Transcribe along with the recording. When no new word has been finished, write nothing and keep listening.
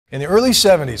In the early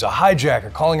 70s, a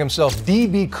hijacker calling himself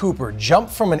D.B. Cooper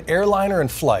jumped from an airliner in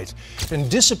flight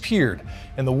and disappeared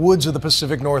in the woods of the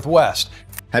Pacific Northwest.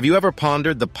 Have you ever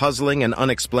pondered the puzzling and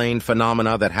unexplained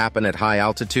phenomena that happen at high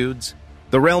altitudes?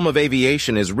 The realm of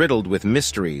aviation is riddled with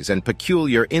mysteries and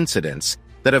peculiar incidents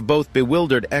that have both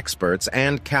bewildered experts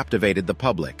and captivated the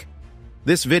public.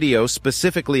 This video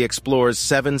specifically explores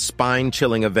 7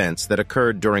 spine-chilling events that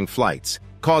occurred during flights,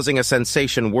 causing a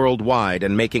sensation worldwide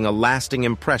and making a lasting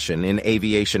impression in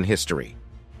aviation history.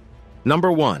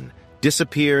 Number 1.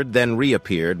 Disappeared, then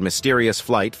reappeared, mysterious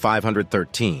Flight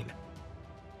 513.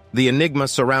 The enigma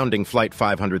surrounding Flight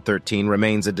 513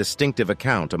 remains a distinctive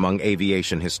account among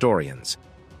aviation historians.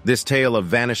 This tale of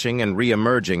vanishing and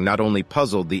re-emerging not only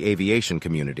puzzled the aviation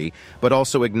community, but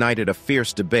also ignited a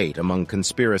fierce debate among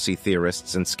conspiracy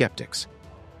theorists and skeptics.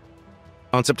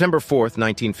 On September 4,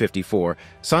 1954,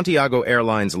 Santiago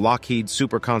Airlines Lockheed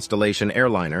Super Constellation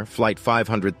airliner, Flight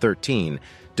 513,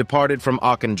 departed from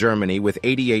Aachen, Germany with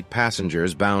 88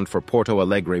 passengers bound for Porto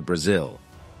Alegre, Brazil.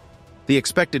 The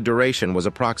expected duration was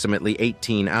approximately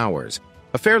 18 hours,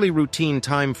 a fairly routine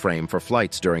time frame for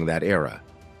flights during that era.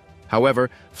 However,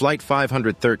 Flight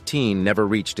 513 never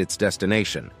reached its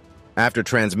destination. After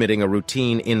transmitting a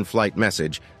routine in-flight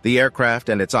message, the aircraft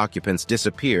and its occupants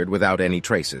disappeared without any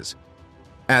traces.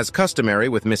 As customary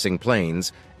with missing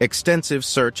planes, extensive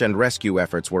search and rescue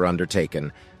efforts were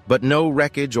undertaken, but no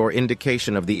wreckage or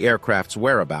indication of the aircraft's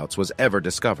whereabouts was ever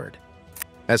discovered.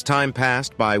 As time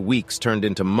passed by, weeks turned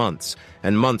into months,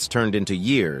 and months turned into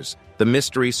years, the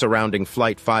mystery surrounding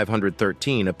Flight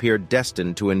 513 appeared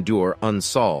destined to endure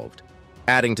unsolved,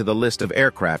 adding to the list of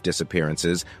aircraft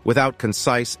disappearances without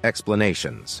concise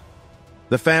explanations.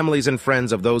 The families and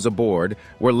friends of those aboard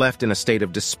were left in a state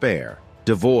of despair,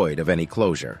 devoid of any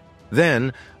closure.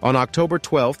 Then, on October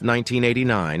 12,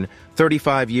 1989,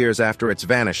 35 years after its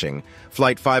vanishing,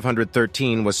 Flight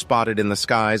 513 was spotted in the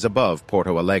skies above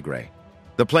Porto Alegre.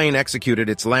 The plane executed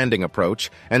its landing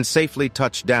approach and safely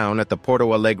touched down at the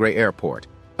Porto Alegre airport,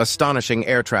 astonishing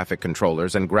air traffic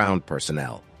controllers and ground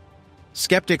personnel.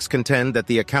 Skeptics contend that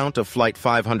the account of Flight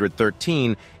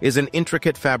 513 is an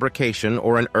intricate fabrication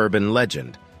or an urban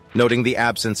legend, noting the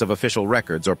absence of official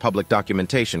records or public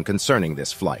documentation concerning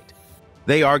this flight.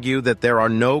 They argue that there are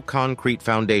no concrete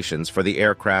foundations for the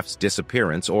aircraft's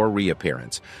disappearance or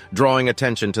reappearance, drawing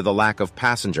attention to the lack of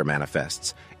passenger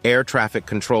manifests, air traffic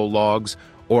control logs,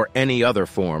 or any other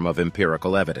form of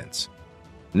empirical evidence.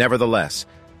 Nevertheless,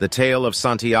 the tale of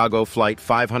Santiago Flight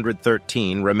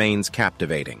 513 remains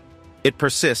captivating. It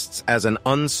persists as an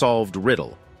unsolved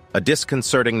riddle, a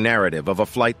disconcerting narrative of a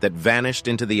flight that vanished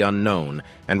into the unknown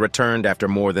and returned after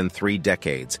more than 3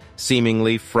 decades,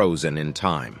 seemingly frozen in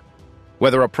time.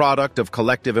 Whether a product of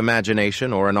collective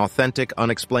imagination or an authentic,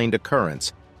 unexplained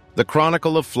occurrence, the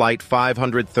chronicle of Flight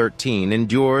 513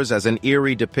 endures as an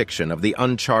eerie depiction of the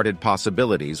uncharted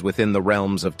possibilities within the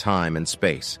realms of time and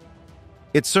space.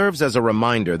 It serves as a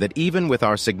reminder that even with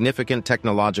our significant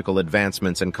technological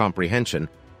advancements and comprehension,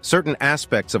 certain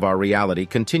aspects of our reality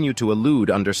continue to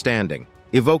elude understanding,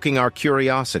 evoking our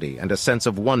curiosity and a sense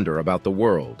of wonder about the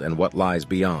world and what lies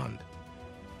beyond.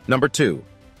 Number 2.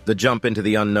 The jump into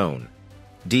the unknown.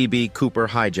 D.B. Cooper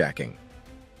hijacking.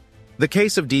 The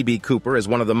case of D.B. Cooper is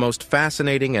one of the most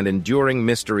fascinating and enduring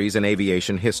mysteries in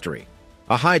aviation history.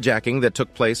 A hijacking that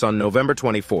took place on November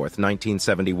 24,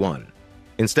 1971.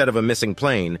 Instead of a missing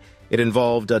plane, it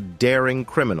involved a daring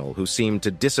criminal who seemed to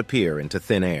disappear into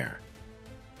thin air.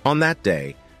 On that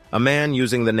day, a man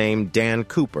using the name Dan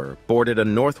Cooper boarded a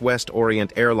Northwest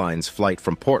Orient Airlines flight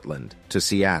from Portland to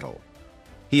Seattle.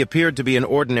 He appeared to be an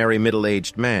ordinary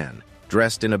middle-aged man,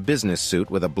 dressed in a business suit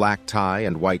with a black tie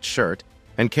and white shirt,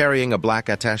 and carrying a black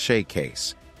attaché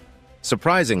case.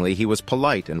 Surprisingly, he was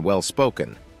polite and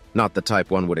well-spoken, not the type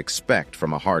one would expect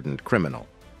from a hardened criminal.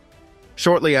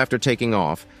 Shortly after taking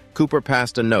off, Cooper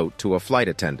passed a note to a flight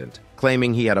attendant,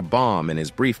 claiming he had a bomb in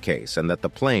his briefcase and that the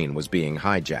plane was being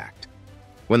hijacked.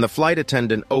 When the flight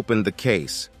attendant opened the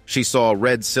case, she saw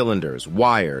red cylinders,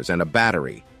 wires, and a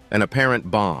battery, an apparent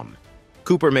bomb.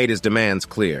 Cooper made his demands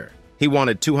clear. He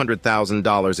wanted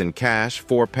 $200,000 in cash,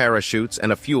 4 parachutes,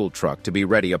 and a fuel truck to be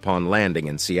ready upon landing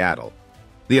in Seattle.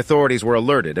 The authorities were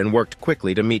alerted and worked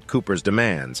quickly to meet Cooper's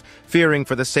demands, fearing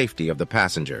for the safety of the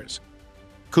passengers.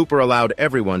 Cooper allowed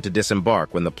everyone to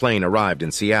disembark when the plane arrived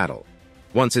in Seattle.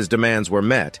 Once his demands were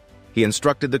met, he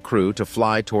instructed the crew to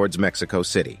fly towards Mexico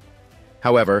City.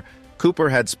 However, Cooper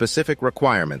had specific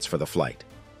requirements for the flight.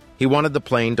 He wanted the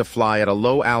plane to fly at a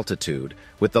low altitude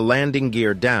with the landing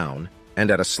gear down and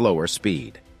at a slower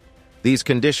speed. These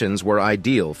conditions were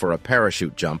ideal for a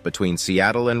parachute jump between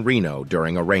Seattle and Reno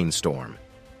during a rainstorm.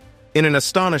 In an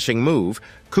astonishing move,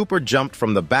 Cooper jumped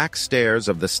from the back stairs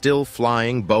of the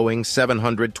still-flying Boeing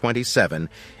 727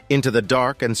 into the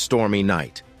dark and stormy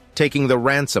night, taking the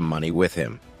ransom money with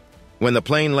him. When the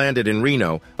plane landed in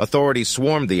Reno, authorities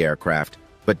swarmed the aircraft,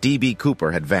 but D.B.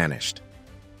 Cooper had vanished.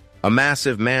 A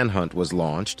massive manhunt was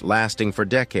launched, lasting for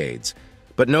decades,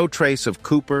 but no trace of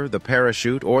Cooper, the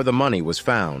parachute, or the money was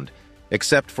found,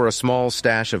 except for a small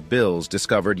stash of bills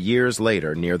discovered years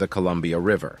later near the Columbia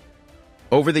River.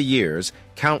 Over the years,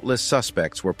 countless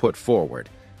suspects were put forward,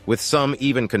 with some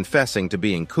even confessing to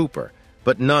being Cooper,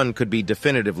 but none could be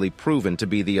definitively proven to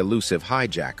be the elusive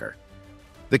hijacker.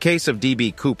 The case of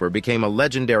D.B. Cooper became a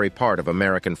legendary part of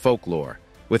American folklore,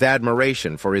 with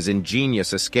admiration for his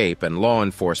ingenious escape and law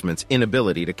enforcement's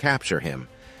inability to capture him.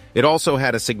 It also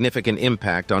had a significant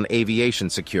impact on aviation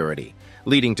security,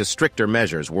 leading to stricter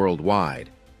measures worldwide.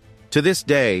 To this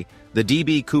day, the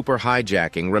D.B. Cooper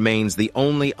hijacking remains the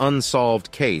only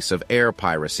unsolved case of air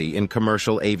piracy in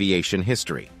commercial aviation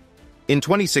history. In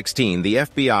 2016, the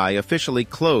FBI officially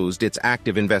closed its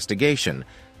active investigation,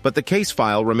 but the case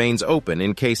file remains open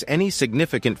in case any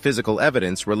significant physical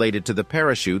evidence related to the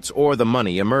parachutes or the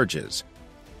money emerges.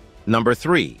 Number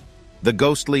 3. The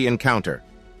Ghostly Encounter.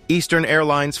 Eastern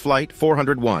Airlines Flight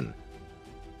 401.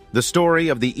 The story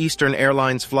of the Eastern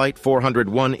Airlines Flight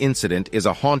 401 incident is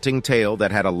a haunting tale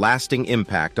that had a lasting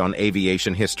impact on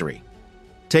aviation history.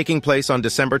 Taking place on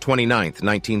December 29,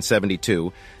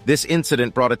 1972, this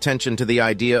incident brought attention to the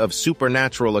idea of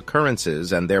supernatural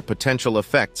occurrences and their potential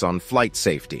effects on flight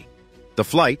safety. The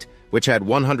flight, which had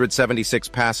 176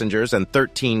 passengers and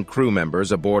 13 crew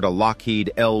members aboard a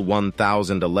Lockheed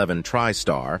L-1011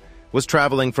 TriStar, was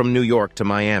traveling from New York to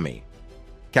Miami.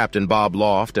 Captain Bob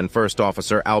Loft and First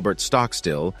Officer Albert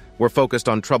Stockstill were focused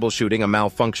on troubleshooting a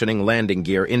malfunctioning landing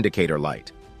gear indicator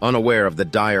light, unaware of the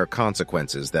dire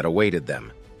consequences that awaited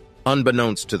them.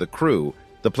 Unbeknownst to the crew,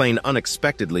 the plane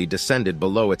unexpectedly descended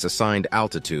below its assigned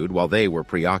altitude while they were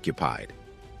preoccupied.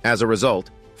 As a result,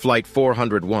 Flight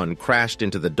 401 crashed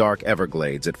into the dark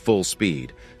Everglades at full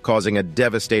speed, causing a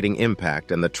devastating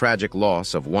impact and the tragic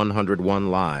loss of 101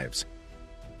 lives.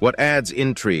 What adds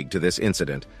intrigue to this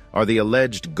incident are the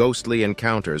alleged ghostly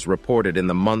encounters reported in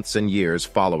the months and years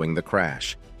following the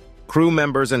crash. Crew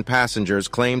members and passengers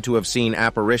claim to have seen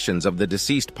apparitions of the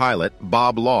deceased pilot,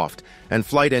 Bob Loft, and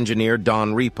flight engineer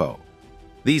Don Repo.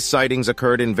 These sightings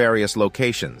occurred in various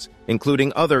locations,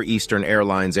 including other Eastern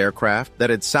Airlines aircraft that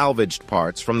had salvaged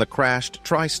parts from the crashed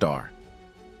TriStar.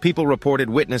 People reported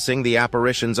witnessing the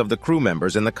apparitions of the crew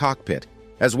members in the cockpit,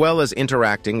 as well as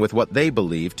interacting with what they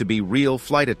believed to be real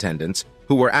flight attendants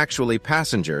who were actually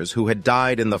passengers who had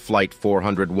died in the Flight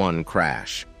 401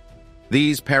 crash.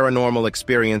 These paranormal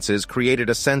experiences created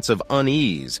a sense of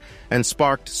unease and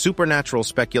sparked supernatural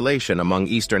speculation among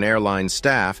Eastern Airlines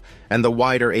staff and the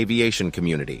wider aviation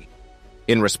community.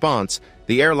 In response,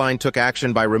 the airline took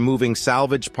action by removing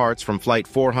salvage parts from Flight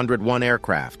 401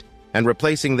 aircraft and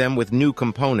replacing them with new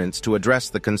components to address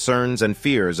the concerns and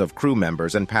fears of crew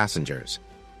members and passengers.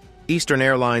 Eastern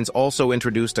Airlines also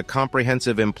introduced a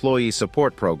comprehensive employee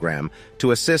support program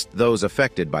to assist those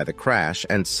affected by the crash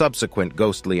and subsequent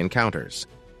ghostly encounters.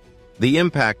 The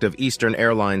impact of Eastern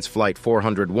Airlines Flight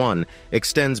 401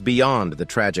 extends beyond the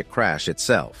tragic crash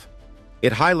itself.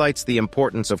 It highlights the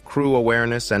importance of crew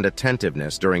awareness and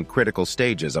attentiveness during critical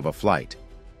stages of a flight.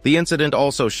 The incident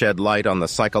also shed light on the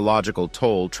psychological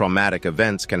toll traumatic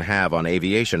events can have on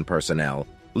aviation personnel,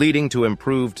 leading to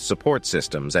improved support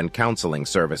systems and counseling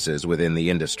services within the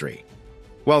industry.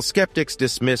 While skeptics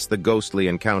dismiss the ghostly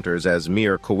encounters as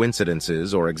mere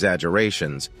coincidences or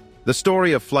exaggerations, the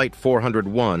story of Flight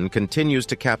 401 continues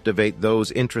to captivate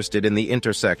those interested in the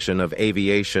intersection of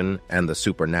aviation and the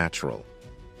supernatural.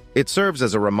 It serves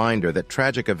as a reminder that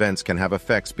tragic events can have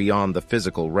effects beyond the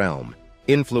physical realm,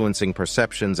 influencing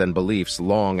perceptions and beliefs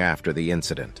long after the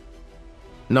incident.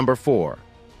 Number 4.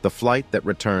 The Flight That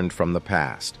Returned from the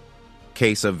Past.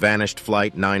 Case of Vanished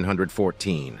Flight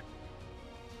 914.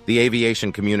 The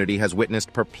aviation community has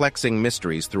witnessed perplexing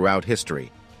mysteries throughout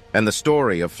history, and the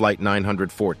story of Flight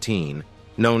 914,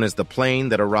 known as the plane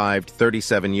that arrived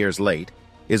 37 years late,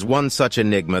 is one such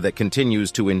enigma that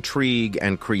continues to intrigue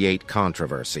and create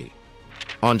controversy.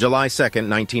 On July 2,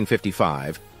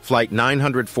 1955, Flight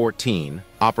 914,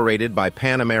 operated by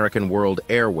Pan American World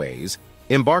Airways,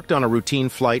 embarked on a routine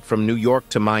flight from New York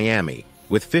to Miami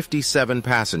with 57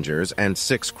 passengers and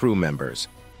 6 crew members.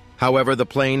 However, the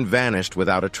plane vanished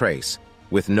without a trace,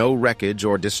 with no wreckage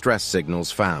or distress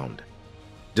signals found.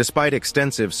 Despite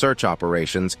extensive search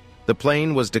operations, the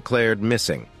plane was declared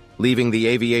missing, leaving the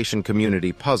aviation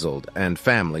community puzzled and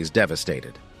families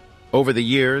devastated. Over the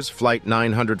years, Flight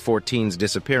 914's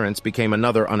disappearance became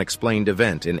another unexplained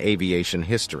event in aviation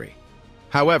history.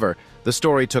 However, the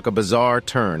story took a bizarre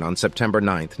turn on September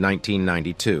 9,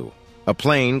 1992. A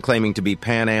plane claiming to be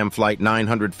Pan Am Flight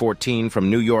 914 from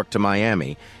New York to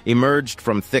Miami emerged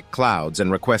from thick clouds and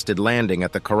requested landing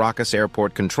at the Caracas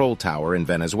Airport Control Tower in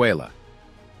Venezuela.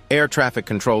 Air traffic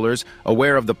controllers,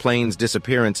 aware of the plane's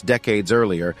disappearance decades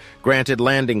earlier, granted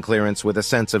landing clearance with a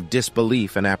sense of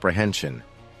disbelief and apprehension.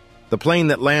 The plane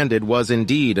that landed was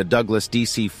indeed a Douglas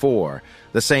DC-4,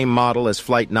 the same model as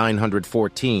Flight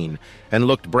 914, and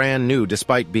looked brand new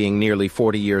despite being nearly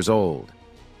 40 years old.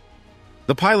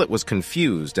 The pilot was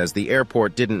confused as the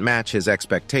airport didn't match his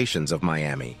expectations of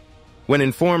Miami. When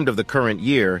informed of the current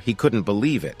year, he couldn't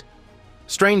believe it.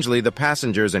 Strangely, the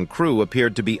passengers and crew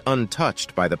appeared to be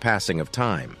untouched by the passing of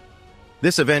time.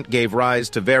 This event gave rise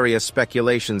to various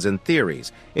speculations and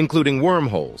theories, including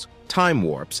wormholes, time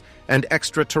warps, and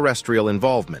extraterrestrial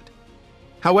involvement.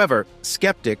 However,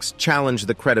 skeptics challenge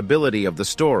the credibility of the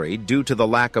story due to the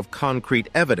lack of concrete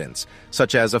evidence,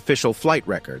 such as official flight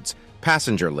records,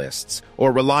 passenger lists,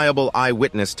 or reliable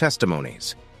eyewitness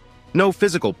testimonies. No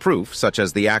physical proof, such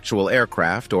as the actual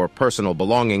aircraft or personal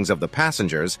belongings of the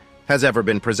passengers, has ever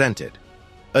been presented.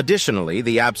 Additionally,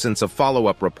 the absence of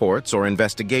follow-up reports or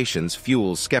investigations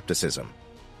fuels skepticism.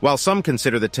 While some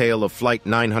consider the tale of Flight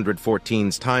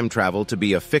 914's time travel to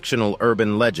be a fictional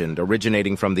urban legend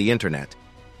originating from the internet,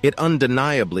 it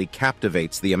undeniably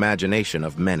captivates the imagination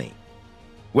of many.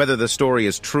 Whether the story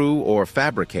is true or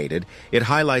fabricated, it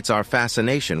highlights our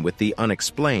fascination with the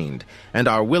unexplained and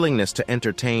our willingness to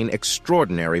entertain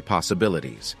extraordinary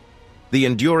possibilities. The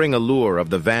enduring allure of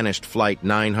the vanished Flight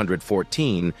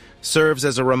 914 serves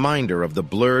as a reminder of the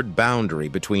blurred boundary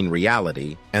between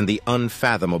reality and the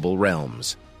unfathomable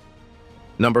realms.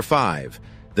 Number 5.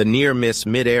 The near-miss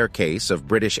mid-air case of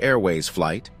British Airways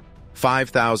Flight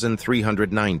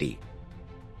 5390.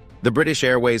 The British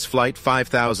Airways Flight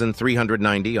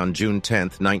 5390 on June 10,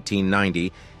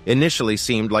 1990, initially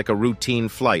seemed like a routine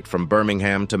flight from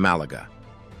Birmingham to Malaga.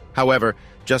 However,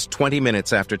 just 20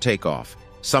 minutes after takeoff,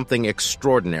 something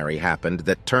extraordinary happened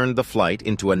that turned the flight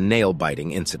into a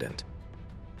nail-biting incident.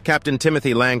 Captain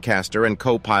Timothy Lancaster and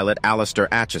co-pilot Alistair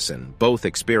Acheson, both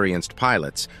experienced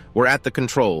pilots, were at the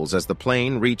controls as the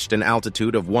plane reached an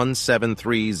altitude of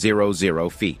 17300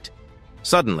 feet.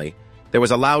 Suddenly, there was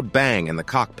a loud bang in the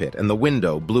cockpit and the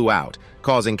window blew out,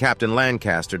 causing Captain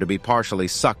Lancaster to be partially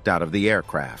sucked out of the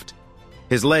aircraft.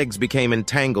 His legs became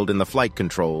entangled in the flight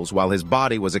controls while his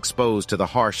body was exposed to the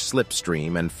harsh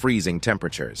slipstream and freezing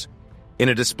temperatures. In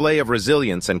a display of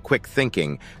resilience and quick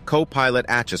thinking, co-pilot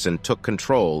Acheson took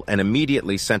control and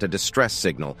immediately sent a distress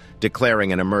signal,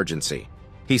 declaring an emergency.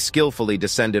 He skillfully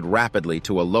descended rapidly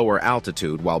to a lower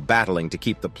altitude while battling to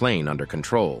keep the plane under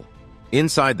control.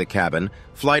 Inside the cabin,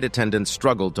 flight attendants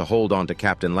struggled to hold onto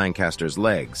Captain Lancaster's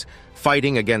legs,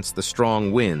 fighting against the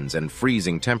strong winds and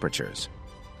freezing temperatures.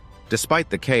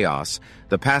 Despite the chaos,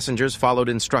 the passengers followed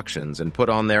instructions and put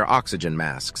on their oxygen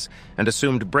masks and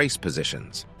assumed brace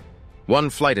positions. One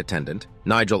flight attendant,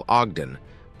 Nigel Ogden,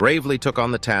 bravely took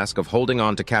on the task of holding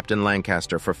on to Captain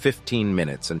Lancaster for 15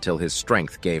 minutes until his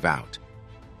strength gave out.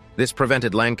 This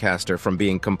prevented Lancaster from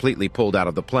being completely pulled out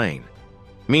of the plane.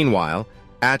 Meanwhile,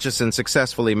 Acheson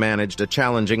successfully managed a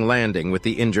challenging landing with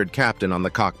the injured captain on the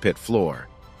cockpit floor.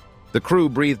 The crew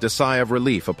breathed a sigh of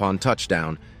relief upon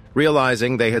touchdown,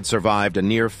 realizing they had survived a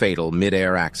near-fatal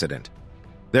mid-air accident.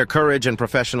 Their courage and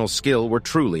professional skill were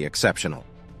truly exceptional.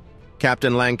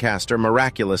 Captain Lancaster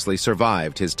miraculously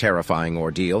survived his terrifying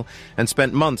ordeal and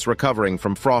spent months recovering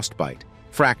from frostbite,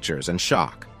 fractures, and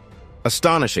shock.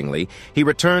 Astonishingly, he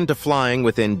returned to flying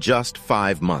within just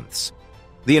 5 months.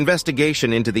 The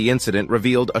investigation into the incident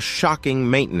revealed a shocking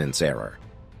maintenance error.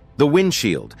 The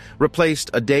windshield,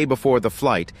 replaced a day before the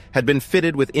flight, had been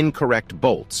fitted with incorrect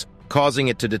bolts, causing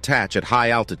it to detach at high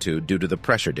altitude due to the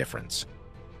pressure difference.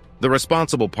 The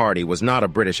responsible party was not a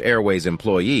British Airways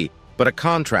employee, but a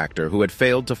contractor who had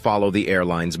failed to follow the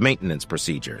airline's maintenance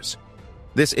procedures.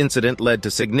 This incident led to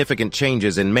significant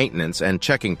changes in maintenance and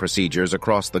checking procedures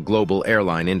across the global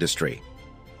airline industry.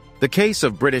 The case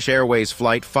of British Airways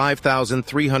Flight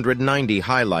 5390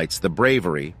 highlights the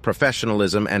bravery,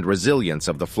 professionalism, and resilience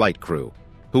of the flight crew,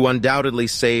 who undoubtedly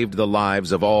saved the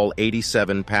lives of all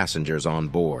 87 passengers on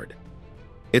board.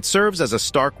 It serves as a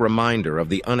stark reminder of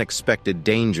the unexpected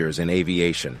dangers in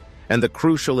aviation and the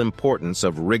crucial importance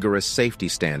of rigorous safety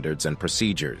standards and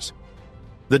procedures.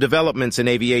 The developments in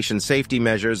aviation safety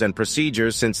measures and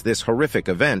procedures since this horrific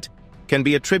event can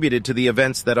be attributed to the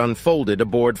events that unfolded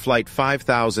aboard Flight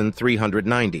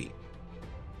 5390.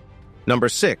 Number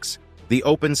 6. The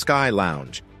Open Sky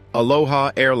Lounge,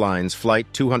 Aloha Airlines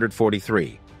Flight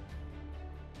 243.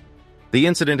 The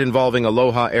incident involving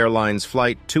Aloha Airlines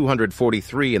Flight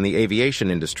 243 in the aviation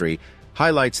industry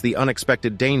highlights the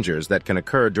unexpected dangers that can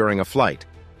occur during a flight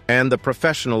and the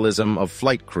professionalism of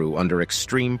flight crew under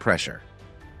extreme pressure.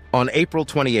 On April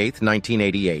 28,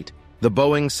 1988, the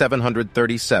Boeing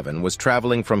 737 was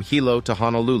traveling from Hilo to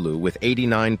Honolulu with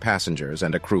 89 passengers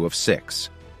and a crew of 6.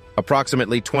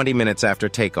 Approximately 20 minutes after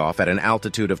takeoff at an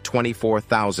altitude of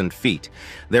 24,000 feet,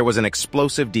 there was an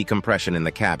explosive decompression in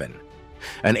the cabin.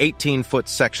 An 18-foot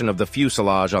section of the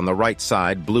fuselage on the right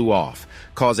side blew off,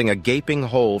 causing a gaping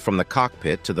hole from the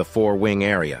cockpit to the fore-wing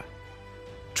area.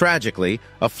 Tragically,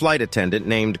 a flight attendant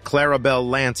named Clarabelle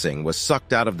Lansing was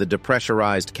sucked out of the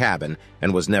depressurized cabin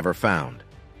and was never found.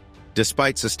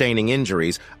 Despite sustaining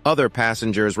injuries, other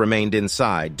passengers remained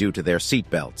inside due to their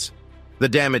seatbelts. The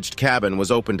damaged cabin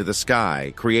was open to the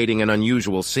sky, creating an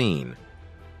unusual scene.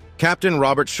 Captain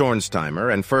Robert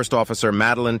Schornsteimer and First Officer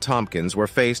Madeline Tompkins were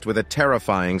faced with a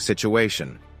terrifying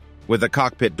situation. With the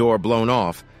cockpit door blown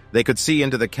off, they could see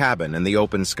into the cabin and the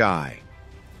open sky.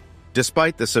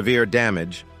 Despite the severe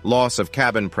damage, loss of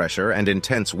cabin pressure, and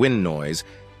intense wind noise,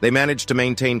 they managed to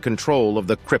maintain control of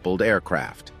the crippled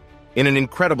aircraft. In an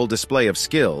incredible display of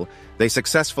skill, they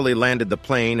successfully landed the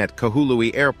plane at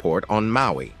Kahului Airport on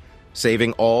Maui,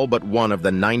 saving all but one of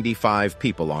the 95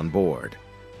 people on board.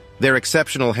 Their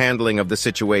exceptional handling of the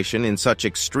situation in such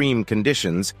extreme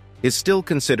conditions is still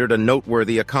considered a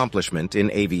noteworthy accomplishment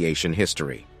in aviation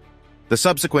history. The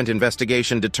subsequent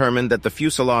investigation determined that the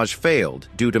fuselage failed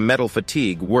due to metal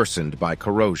fatigue worsened by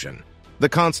corrosion. The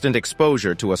constant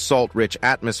exposure to a salt-rich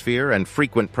atmosphere and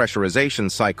frequent pressurization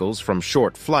cycles from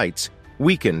short flights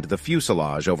weakened the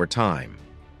fuselage over time.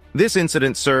 This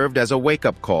incident served as a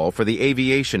wake-up call for the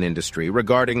aviation industry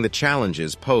regarding the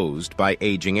challenges posed by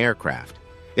aging aircraft.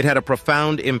 It had a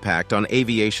profound impact on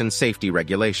aviation safety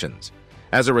regulations.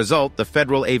 As a result, the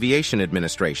Federal Aviation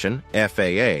Administration,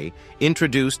 FAA,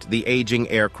 introduced the Aging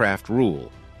Aircraft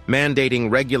Rule,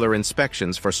 mandating regular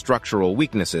inspections for structural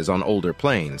weaknesses on older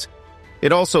planes.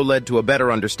 It also led to a better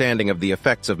understanding of the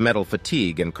effects of metal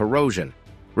fatigue and corrosion,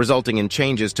 resulting in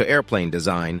changes to airplane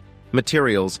design,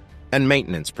 materials, and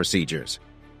maintenance procedures.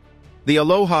 The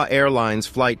Aloha Airlines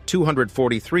Flight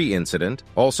 243 incident,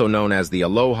 also known as the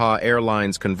Aloha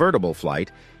Airlines convertible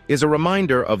flight, is a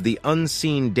reminder of the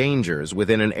unseen dangers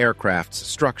within an aircraft's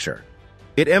structure.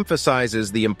 It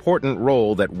emphasizes the important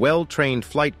role that well-trained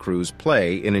flight crews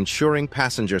play in ensuring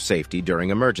passenger safety during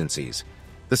emergencies.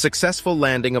 The successful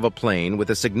landing of a plane with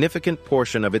a significant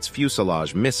portion of its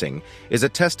fuselage missing is a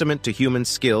testament to human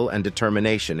skill and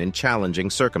determination in challenging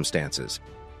circumstances.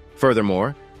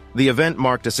 Furthermore, the event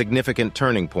marked a significant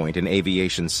turning point in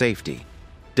aviation safety,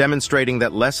 demonstrating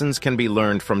that lessons can be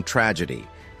learned from tragedy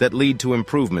that lead to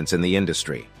improvements in the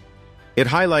industry. It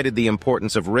highlighted the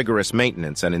importance of rigorous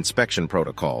maintenance and inspection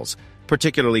protocols,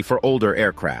 particularly for older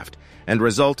aircraft, and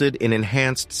resulted in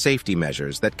enhanced safety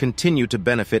measures that continue to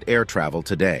benefit air travel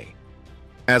today.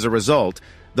 As a result,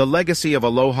 the legacy of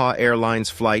Aloha Airlines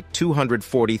Flight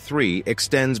 243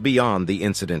 extends beyond the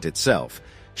incident itself,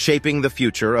 shaping the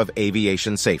future of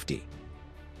aviation safety.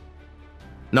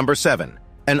 Number 7.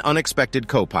 An Unexpected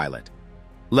Co-Pilot.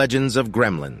 Legends of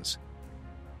Gremlins.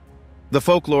 The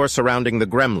folklore surrounding the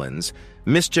gremlins,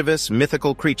 mischievous,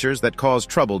 mythical creatures that cause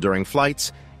trouble during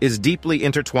flights, is deeply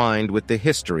intertwined with the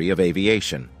history of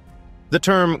aviation. The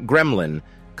term gremlin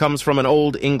comes from an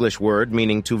Old English word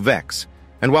meaning to vex,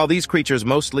 and while these creatures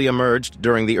mostly emerged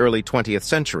during the early 20th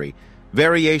century,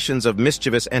 variations of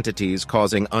mischievous entities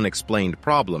causing unexplained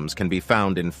problems can be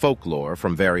found in folklore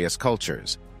from various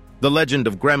cultures. The legend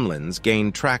of gremlins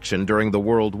gained traction during the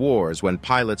World Wars when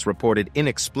pilots reported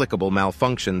inexplicable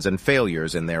malfunctions and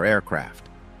failures in their aircraft.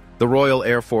 The Royal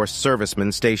Air Force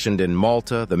servicemen stationed in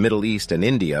Malta, the Middle East, and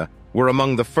India were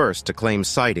among the first to claim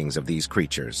sightings of these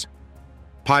creatures.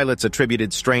 Pilots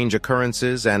attributed strange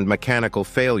occurrences and mechanical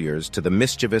failures to the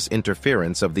mischievous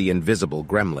interference of the invisible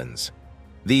gremlins.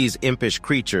 These impish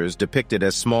creatures, depicted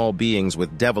as small beings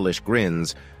with devilish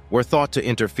grins, were thought to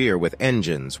interfere with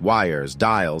engines, wires,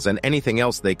 dials, and anything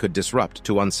else they could disrupt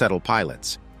to unsettle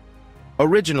pilots.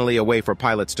 Originally a way for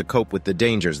pilots to cope with the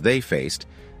dangers they faced,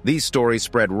 these stories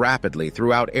spread rapidly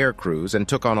throughout air crews and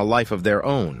took on a life of their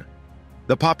own.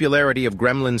 The popularity of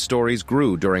gremlin stories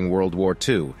grew during World War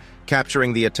II,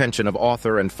 capturing the attention of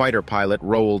author and fighter pilot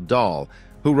Roald Dahl,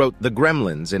 who wrote The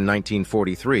Gremlins in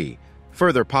 1943,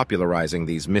 further popularizing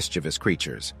these mischievous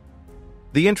creatures.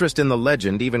 The interest in the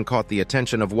legend even caught the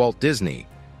attention of Walt Disney,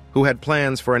 who had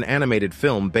plans for an animated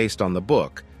film based on the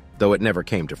book, though it never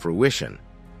came to fruition.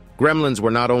 Gremlins were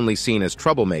not only seen as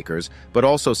troublemakers, but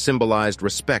also symbolized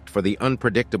respect for the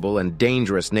unpredictable and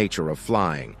dangerous nature of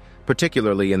flying,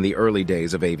 particularly in the early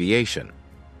days of aviation.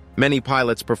 Many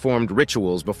pilots performed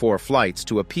rituals before flights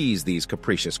to appease these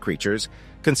capricious creatures,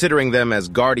 considering them as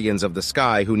guardians of the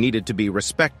sky who needed to be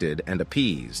respected and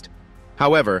appeased.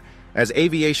 However, as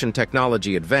aviation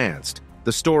technology advanced,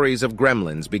 the stories of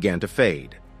gremlins began to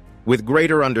fade. With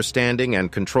greater understanding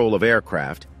and control of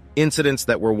aircraft, incidents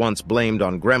that were once blamed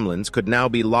on gremlins could now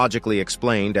be logically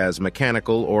explained as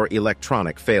mechanical or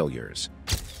electronic failures.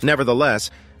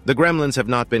 Nevertheless, the gremlins have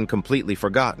not been completely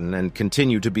forgotten and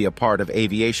continue to be a part of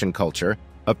aviation culture,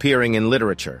 appearing in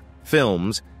literature,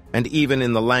 films, and even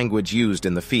in the language used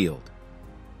in the field.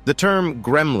 The term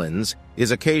gremlins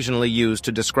is occasionally used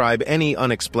to describe any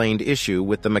unexplained issue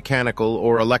with the mechanical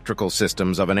or electrical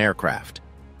systems of an aircraft.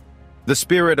 The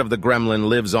spirit of the gremlin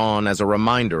lives on as a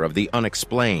reminder of the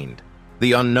unexplained,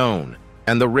 the unknown,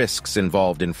 and the risks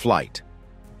involved in flight.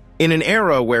 In an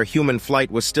era where human flight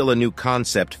was still a new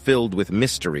concept filled with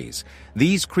mysteries,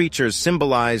 these creatures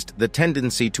symbolized the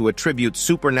tendency to attribute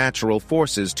supernatural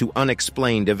forces to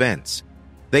unexplained events.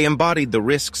 They embodied the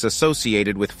risks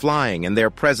associated with flying, and their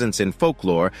presence in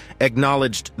folklore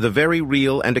acknowledged the very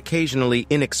real and occasionally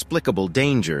inexplicable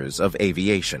dangers of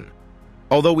aviation.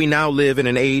 Although we now live in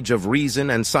an age of reason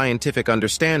and scientific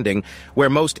understanding, where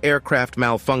most aircraft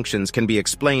malfunctions can be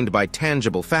explained by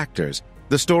tangible factors,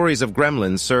 the stories of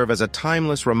gremlins serve as a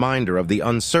timeless reminder of the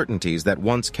uncertainties that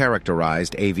once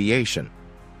characterized aviation.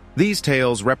 These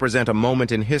tales represent a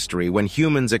moment in history when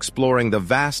humans exploring the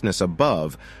vastness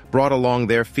above brought along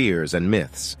their fears and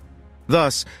myths.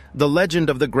 Thus, the legend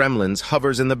of the gremlins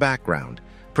hovers in the background,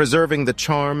 preserving the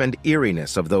charm and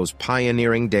eeriness of those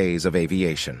pioneering days of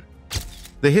aviation.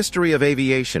 The history of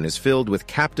aviation is filled with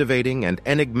captivating and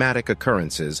enigmatic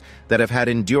occurrences that have had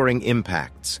enduring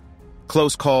impacts.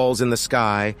 Close calls in the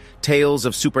sky, tales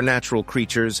of supernatural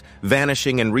creatures,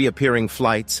 vanishing and reappearing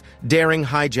flights, daring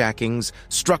hijackings,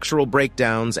 structural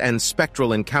breakdowns, and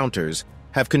spectral encounters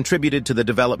have contributed to the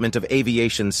development of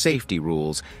aviation safety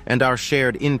rules and our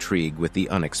shared intrigue with the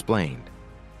unexplained.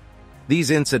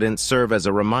 These incidents serve as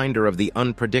a reminder of the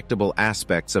unpredictable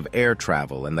aspects of air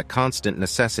travel and the constant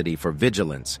necessity for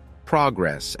vigilance,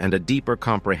 progress, and a deeper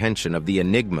comprehension of the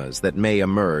enigmas that may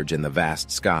emerge in the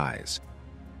vast skies.